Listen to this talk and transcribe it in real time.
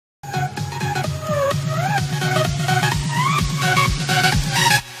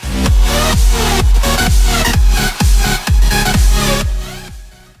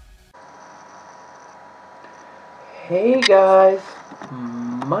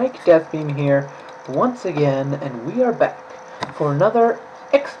Mike Deathbeam here once again, and we are back for another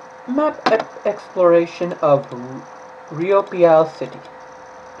map exploration of Riopiel City.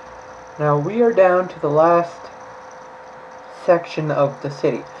 Now we are down to the last section of the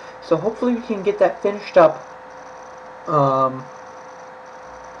city, so hopefully we can get that finished up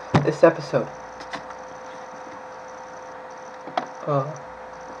this episode.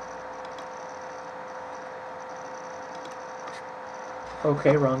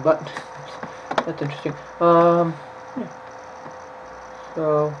 Okay, wrong button. That's interesting. Yeah.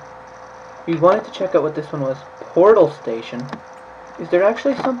 So, we wanted to check out what this one was. Portal Station. Is there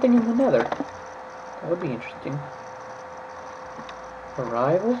actually something in the Nether? That would be interesting.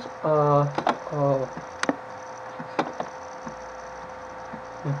 Arrivals? Oh.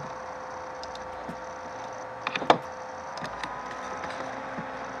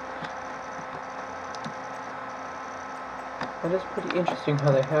 That is pretty interesting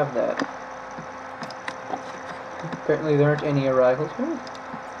how they have that. Apparently there aren't any arrivals. Well,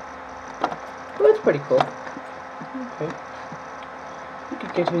 that's pretty cool. Okay. We can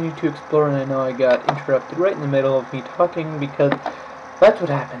continue to explore, and I know I got interrupted right in the middle of me talking because that's what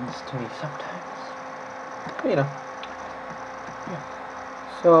happens to me sometimes. But, you know. Yeah.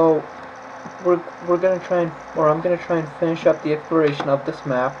 So we're gonna try and, or I'm gonna try and finish up the exploration of this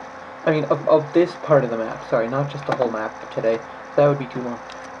map. I mean, of this part of the map, sorry, not just the whole map today, that would be too long.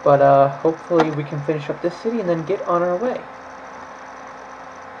 But, hopefully we can finish up this city and then get on our way.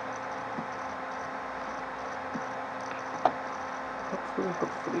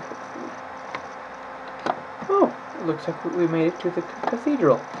 Hopefully. Oh, it looks like we made it to the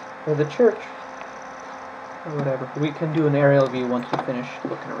cathedral, or the church, or whatever. We can do an aerial view once we finish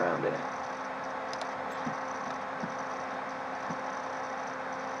looking around in it.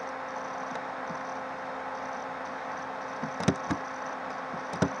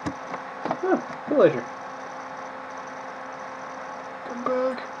 Villager. Come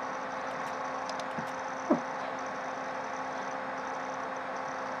back. Huh.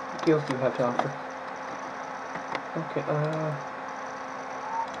 What deals do you have to offer? Okay,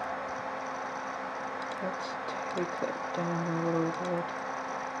 let's take that down a little bit.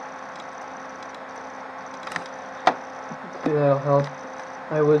 Hopefully that'll help.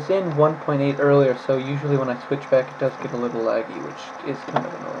 I was in 1.8 earlier, so usually when I switch back it does get a little laggy, which is kind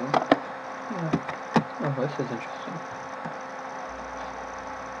of annoying. Yeah. Oh, this is interesting.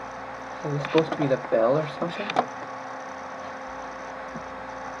 Is this supposed to be the bell or something?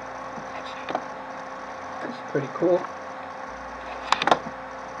 This is pretty cool.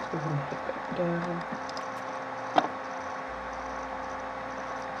 Let's go ahead and hit back down.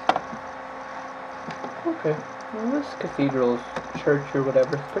 Okay. Well, this cathedral's church or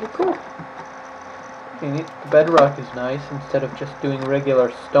whatever is pretty cool. Pretty neat. The bedrock is nice. Instead of just doing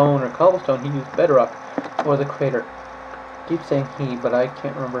regular stone or cobblestone, he used bedrock. Or the crater. I keep saying he, but I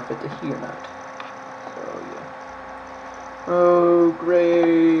can't remember if it's a he or not. So, yeah. Oh,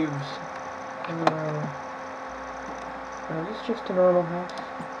 graves. Is this just a normal house?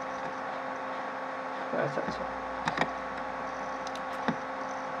 Yeah, I thought so.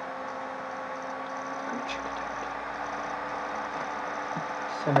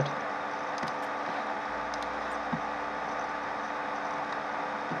 Cemetery.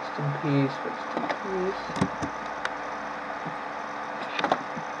 Rest in peace, rest in peace.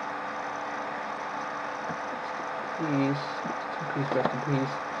 Rest in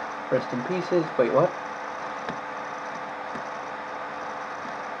peace. Rest in pieces. Wait, what?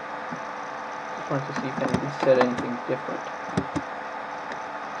 Just wanted to see if anybody said anything different.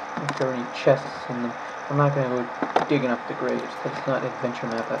 If there are any chests in them. I'm not going to go digging up the graves, because it's not an adventure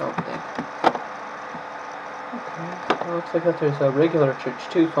map, I don't think. Okay, well, looks like that there's a regular church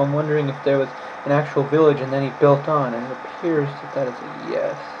too, so I'm wondering if there was an actual village and then he built on, and it appears that that is a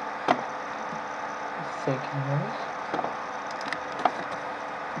yes. I think it was.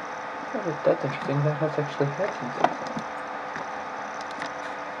 Oh, that's interesting, that house actually had some things on it.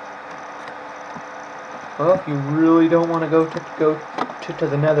 Well, if you really don't want to go to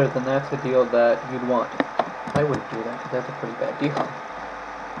the Nether, then that's a deal that you'd want. I wouldn't do that, because that's a pretty bad deal.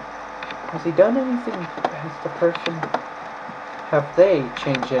 Has he done anything? Has the person... Have they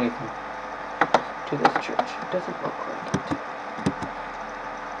changed anything to this church? It doesn't look like it.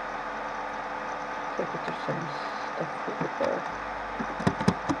 Looks like there's some stuff over there.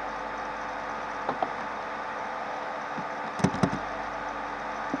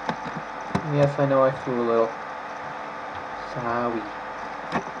 Yes, I know I flew a little. Sorry.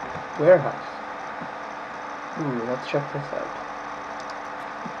 Warehouse. Ooh, let's check this out.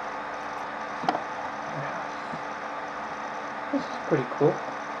 Warehouse. This is pretty cool.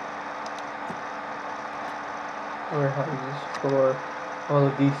 warehouses for all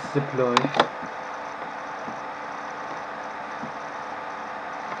of these supplies.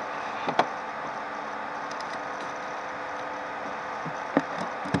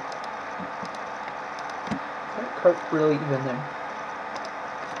 Cart really even there.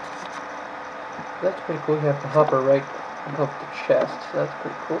 That's pretty cool. You have to hopper right above the chest. So that's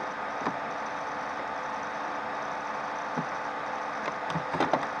pretty cool.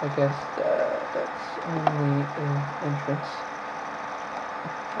 I guess that's only an entrance.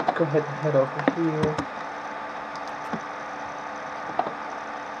 Let's go ahead and head over here.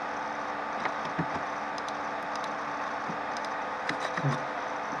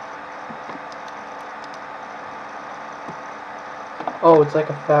 Oh, it's like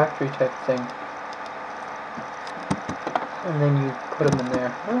a factory type thing. And then you put them in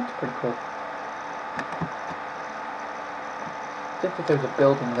there. Oh, that's pretty cool. I think that there's a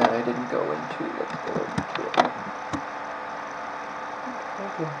building that I didn't go into. Let's go into it.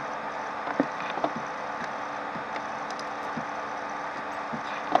 Okay.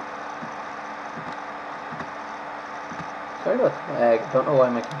 Sorry about the lag. I don't know why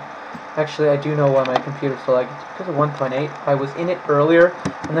my... Actually, I do know why my computer's so laggy. It's because of 1.8. I was in it earlier,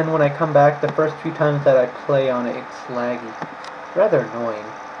 and then when I come back, the first few times that I play on it, it's laggy. Rather annoying.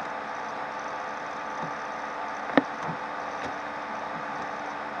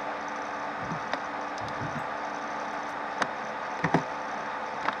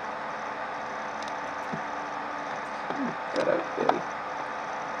 Got out, baby.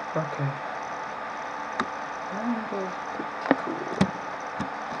 Okay. That is pretty cool.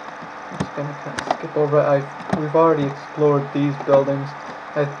 I'm just gonna kind of skip over. We've already explored these buildings.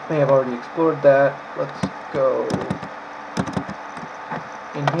 I may have already explored that. Let's go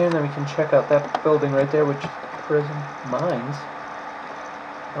in here, and then we can check out that building right there, which is the prison mines.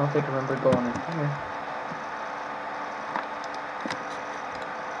 I don't think I remember going in here.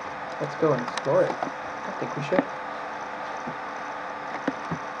 Let's go and explore it. I think we should.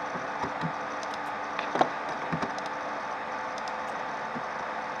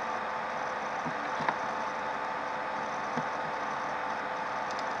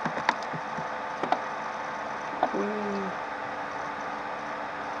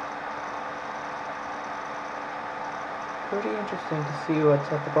 Pretty interesting to see what's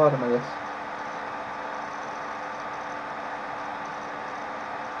at the bottom of this.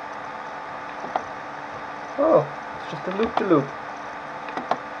 Oh, it's just a loop-de-loop.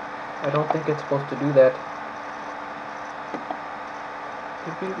 I don't think it's supposed to do that.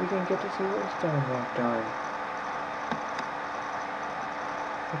 We didn't get to see what was down there, darn.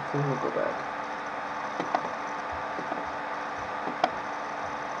 Hopefully we'll go back.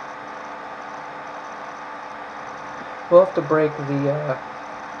 We'll have to break the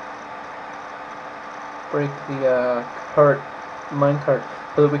minecart,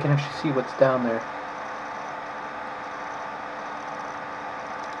 so that we can actually see what's down there.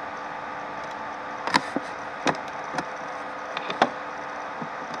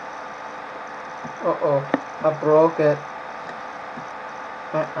 Uh-oh, I broke it.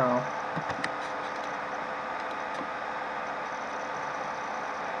 Uh-oh.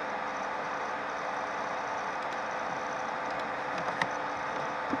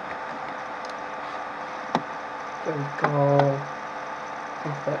 There we go. I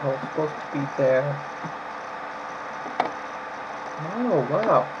think that hole's supposed to be there. Oh,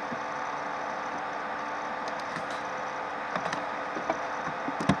 wow.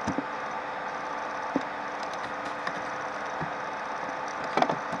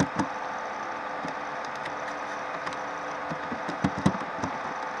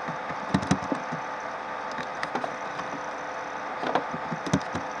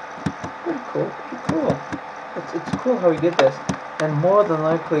 Pretty cool, pretty cool. It's cool how he did this, and more than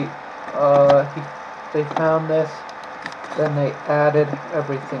likely, they found this, then they added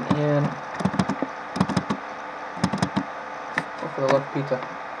everything in. Oh, for the love of pizza.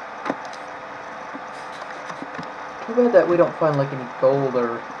 Too bad that we don't find like any gold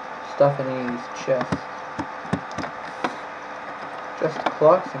or stuff in any of these chests. Just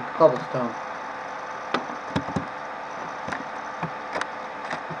clocks and cobblestone.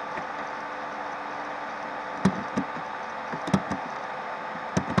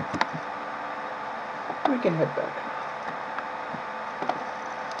 We can head back.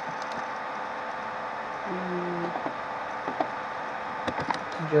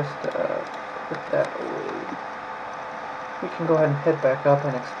 Just put that away. We can go ahead and head back up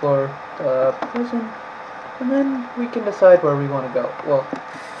and explore the prison, and then we can decide where we want to go. Well,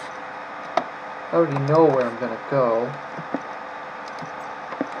 I already know where I'm going to go.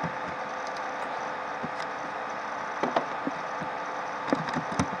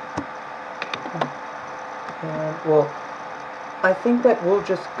 think that we'll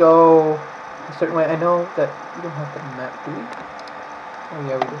just go a certain way. I know that we don't have the map, do we? Oh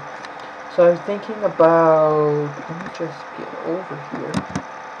yeah, we do. So I was thinking about, let me just get over here.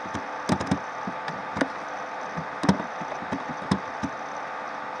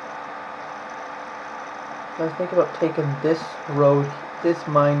 I was thinking about taking this road, this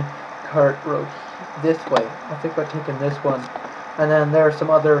mine cart road this way. I think about taking this one. And then there are some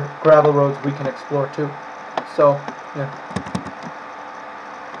other gravel roads we can explore too. So, yeah.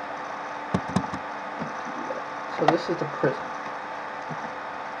 So this is the prison.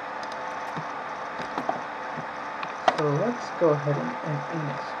 So let's go ahead and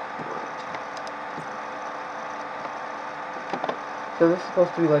explore it. So this is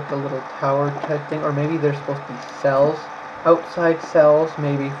supposed to be like a little tower type thing, or maybe there's supposed to be cells, outside cells,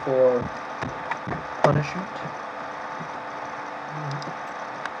 maybe for punishment.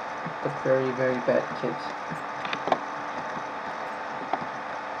 The very, very bad kids.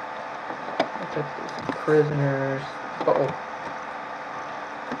 Looks like there's some prisoners. Uh-oh.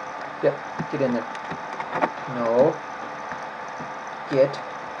 Yep, get in there. No. Get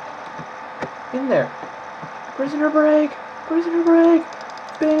in there. Prisoner break! Prisoner break!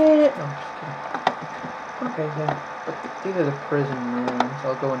 Bit! No, I'm just kidding. Okay, yeah. But these are the prison rooms.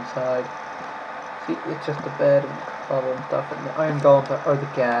 I'll go inside. See, it's just a bed and cobble and stuff, and the iron golems are the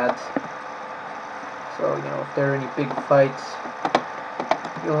gads. So, you know, if there are any big fights,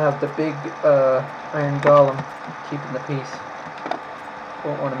 you'll have the big iron golem keeping the peace.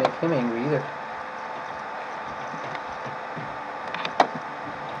 Won't want to make him angry either.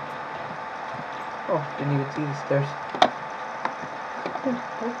 Oh, didn't even see the stairs.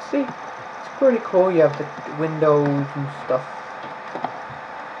 Let's see. It's pretty cool. You have the windows and stuff.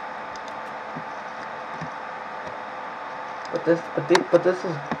 But this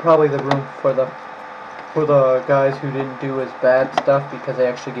is probably the room for the guys who didn't do as bad stuff because they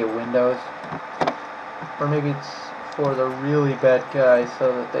actually get windows. Or maybe it's for the really bad guys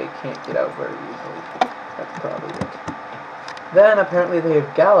so that they can't get out very easily. That's probably it. Then apparently they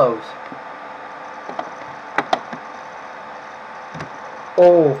have gallows.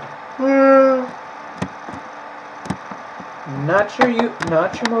 Oh, not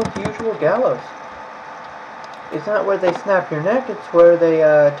your most usual gallows. It's not where they snap your neck. It's where they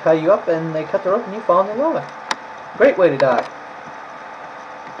tie you up and they cut the rope and you fall in the lava. Great way to die.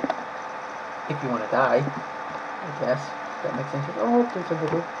 If you want to die, I guess. That makes sense. Oh, there's a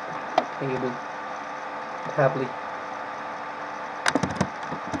little table. Tably.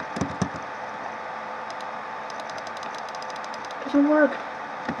 Doesn't work.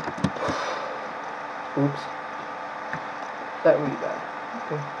 Oops. That really bad.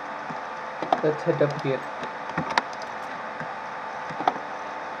 Okay. Let's head up here.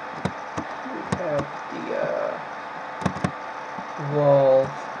 We have the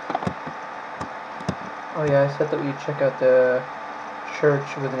walls. Oh yeah, I said that we'd check out the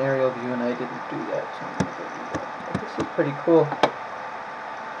church with an aerial view, and I didn't do that, so I'm gonna go do that. But this is pretty cool.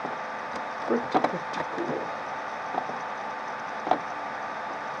 Pretty cool.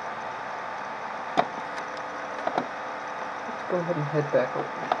 Go ahead and head back over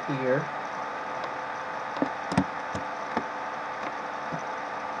here.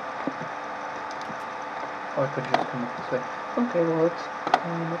 Oh, I could just come up this way. Okay, well, let's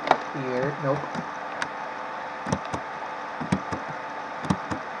climb up here. Nope.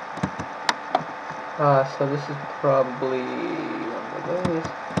 So this is probably one of those.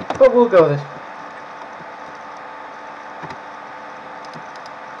 But we'll go this way.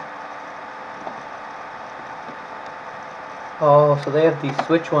 Oh, so they have these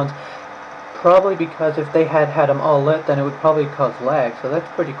switch ones. Probably because if they had them all lit, then it would probably cause lag. So that's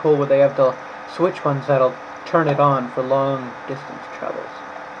pretty cool where they have the switch ones that'll turn it on for long distance travels.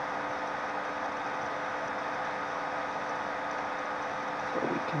 So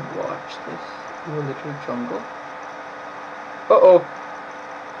we can watch this little jungle. Uh-oh.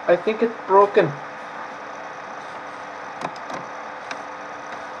 I think it's broken.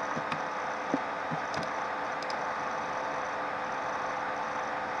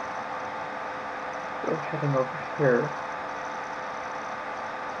 We're heading over here.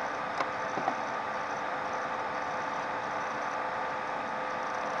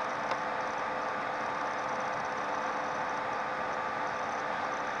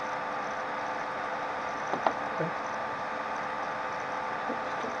 Okay.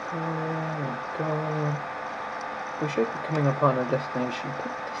 Go. We should be coming upon our destination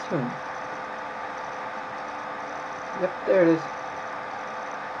pretty soon. Yep, there it is.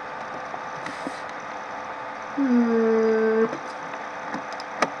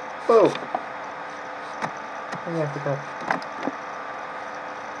 Whoa! Oh yeah, I forgot.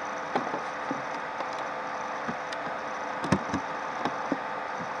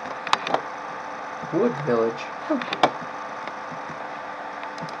 wood village. Huh.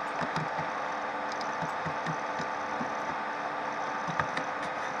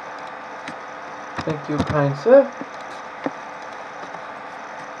 Thank you, kind sir.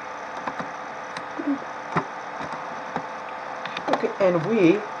 Okay, and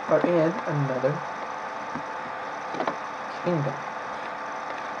we are in another kingdom.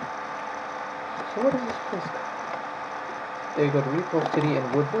 So what is this place called? They go to Riopiel City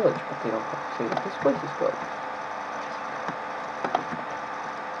and Wood Village, but they don't have to say what this place is called.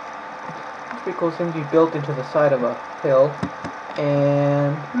 It's pretty cool. Seems to be built into the side of a hill,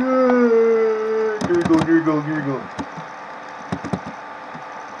 and gurgle.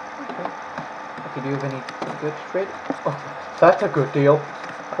 Okay, do you have any good trade? Oh, that's a good deal.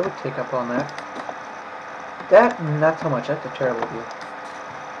 I would take up on that. That, not so much. That's a terrible deal.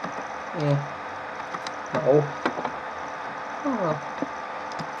 Yeah. No. Oh well.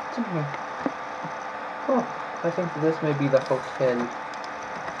 What's in here? Oh, I think this may be the hotel.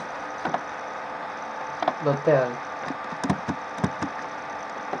 L'hotel.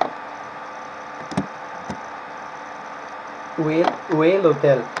 Où est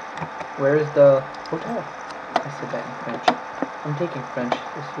l'hôtel? Where is the hotel? I said that in French. I'm taking French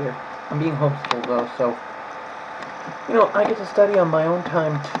this year. I'm being homeschooled though, so you know, I get to study on my own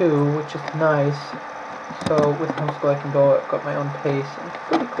time too, which is nice. So with homeschool I can go at my own pace, and it's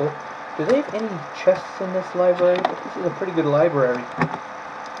pretty cool. Do they have any chests in this library? This is a pretty good library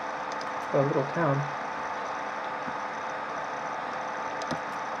for a little town.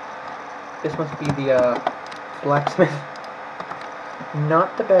 This must be the blacksmith.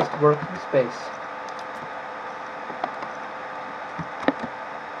 Not the best working space.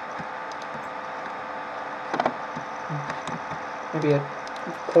 Maybe a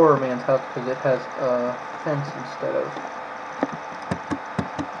poorer man's house because it has a fence instead of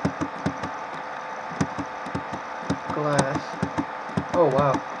glass. Oh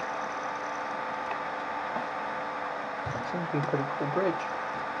wow. That seems to be a pretty cool bridge.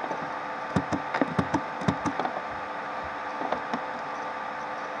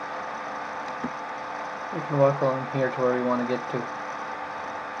 We can walk along here to where we want to get to.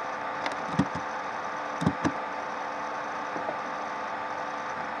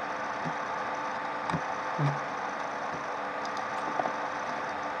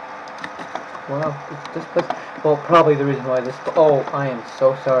 Wow, this place. Well, probably the reason why this. Oh, I am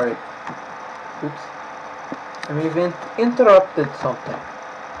so sorry. Oops. I may have interrupted something.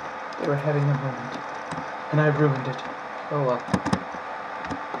 They were having a moment, and I ruined it. Oh well.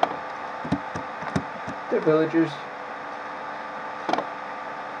 They're villagers.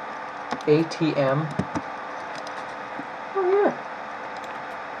 ATM. Oh yeah.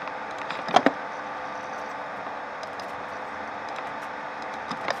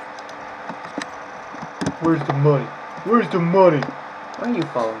 Where's the money? Where's the money? Why are you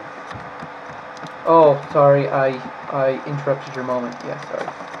following me? Oh, sorry, I interrupted your moment. Yeah, sorry.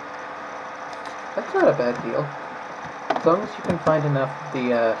 That's not a bad deal. As long as you can find enough of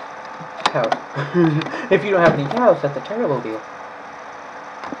the cows. If you don't have any cows, that's a terrible deal.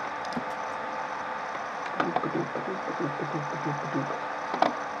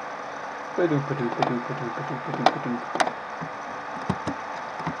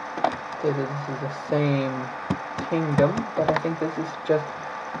 This is the same kingdom, but I think this is just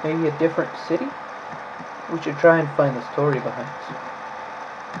maybe a different city. We should try and find the story behind this.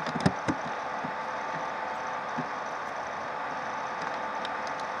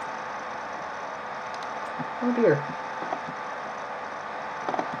 Oh dear.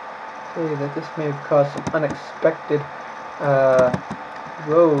 Say that this may have caused some unexpected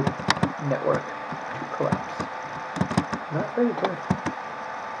road network to collapse. Not very good.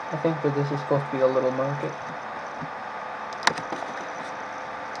 I think that this is supposed to be a little market.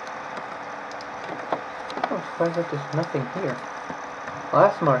 Oh, I'm surprised that there's nothing here.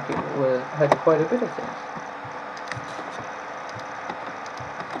 Last market had quite a bit of things.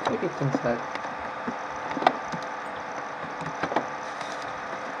 Maybe it's inside.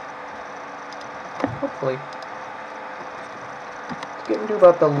 Hopefully. It's getting to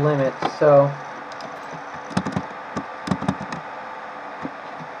about the limit, so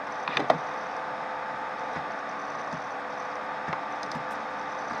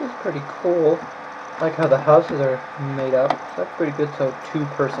this is pretty cool. I like how the houses are made up. So that's pretty good. So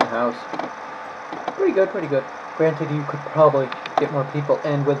two-person house. Pretty good, pretty good. Granted, you could probably get more people,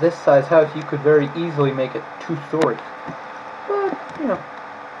 and with this size house, you could very easily make it 2 stories. But you know.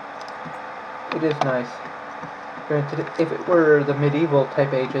 It is nice. Granted, if it were the medieval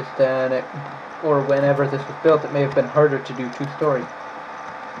type ages, then or whenever this was built, it may have been harder to do 2-story.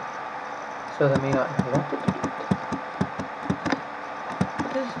 so they may not have wanted to do it.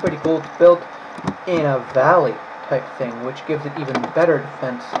 But this is pretty cool. It's built in a valley type thing, which gives it even better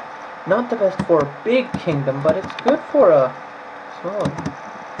defense. Not the best for a big kingdom, but it's good for a small one.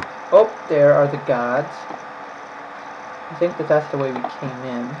 Oh, there are the gods. I think that that's the way we came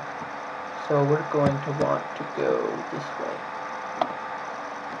in. So we're going to want to go this way.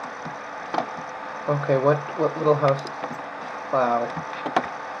 Okay, what little houses? Wow.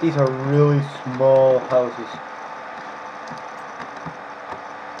 These are really small houses.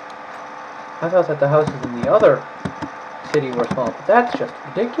 I thought that the houses in the other city were small, but that's just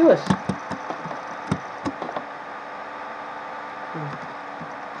ridiculous.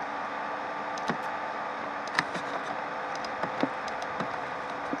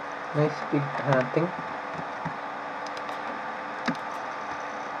 Nice big planting.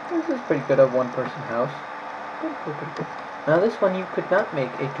 This is pretty good, a one-person house. Pretty good. Now this one you could not make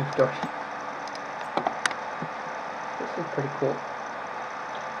a two-story. This is pretty cool.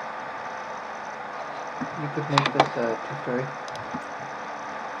 You could make this a two-story.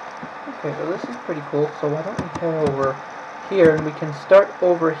 Okay, so this is pretty cool. So why don't we head over here and we can start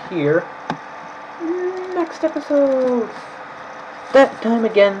over here next episode. That time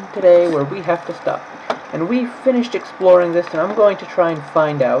again today where we have to stop. And we finished exploring this, and I'm going to try and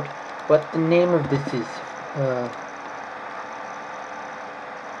find out what the name of this is.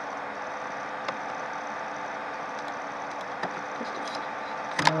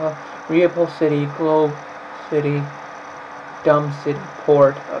 Riopiel City, Globe City, Dumb City,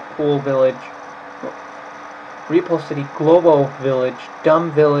 Port, Pool Village. Riopiel City, Globo Village,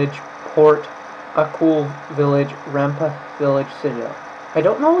 Dumb Village, Port, Akul Village, Rampa Village, Citadel. I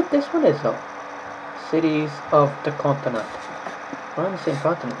don't know what this one is though. Cities of the continent. We're on the same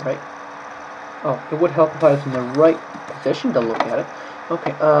continent, right? Oh, it would help if I was in the right position to look at it.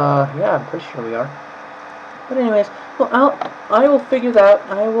 Okay, yeah, I'm pretty sure we are. But anyways, well, I will figure that.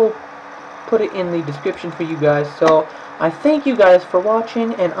 I will put it in the description for you guys. So, I thank you guys for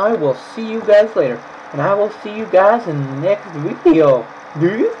watching, and I will see you guys later. And I will see you guys in the next video.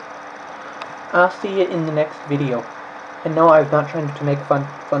 I'll see you in the next video. And no, I'm not trying to make fun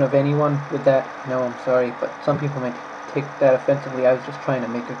of anyone with that. No, I'm sorry, but some people might take that offensively. I was just trying to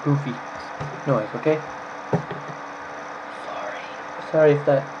make a goofy noise, okay? Sorry if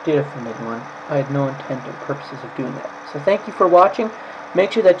that did offend anyone. I had no intent or purposes of doing that. So thank you for watching.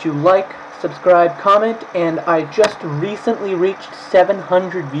 Make sure that you like, subscribe, comment, and I just recently reached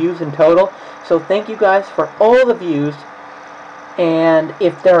 700 views in total. So thank you guys for all the views. And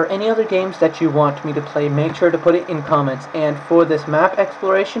if there are any other games that you want me to play, make sure to put it in comments. And for this map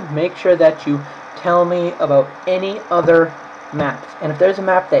exploration, make sure that you tell me about any other maps. And if there's a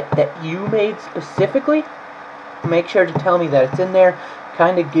map that you made specifically, make sure to tell me that it's in there.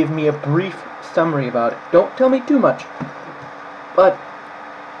 Kind of give me a brief summary about it. Don't tell me too much. But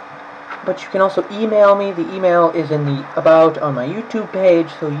you can also email me. The email is in the About on my YouTube page,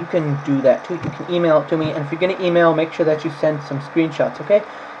 so you can do that too. You can email it to me, and if you're going to email, make sure that you send some screenshots, okay?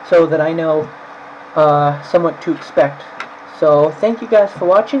 So that I know somewhat to expect. So, thank you guys for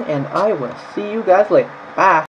watching, and I will see you guys later. Bye!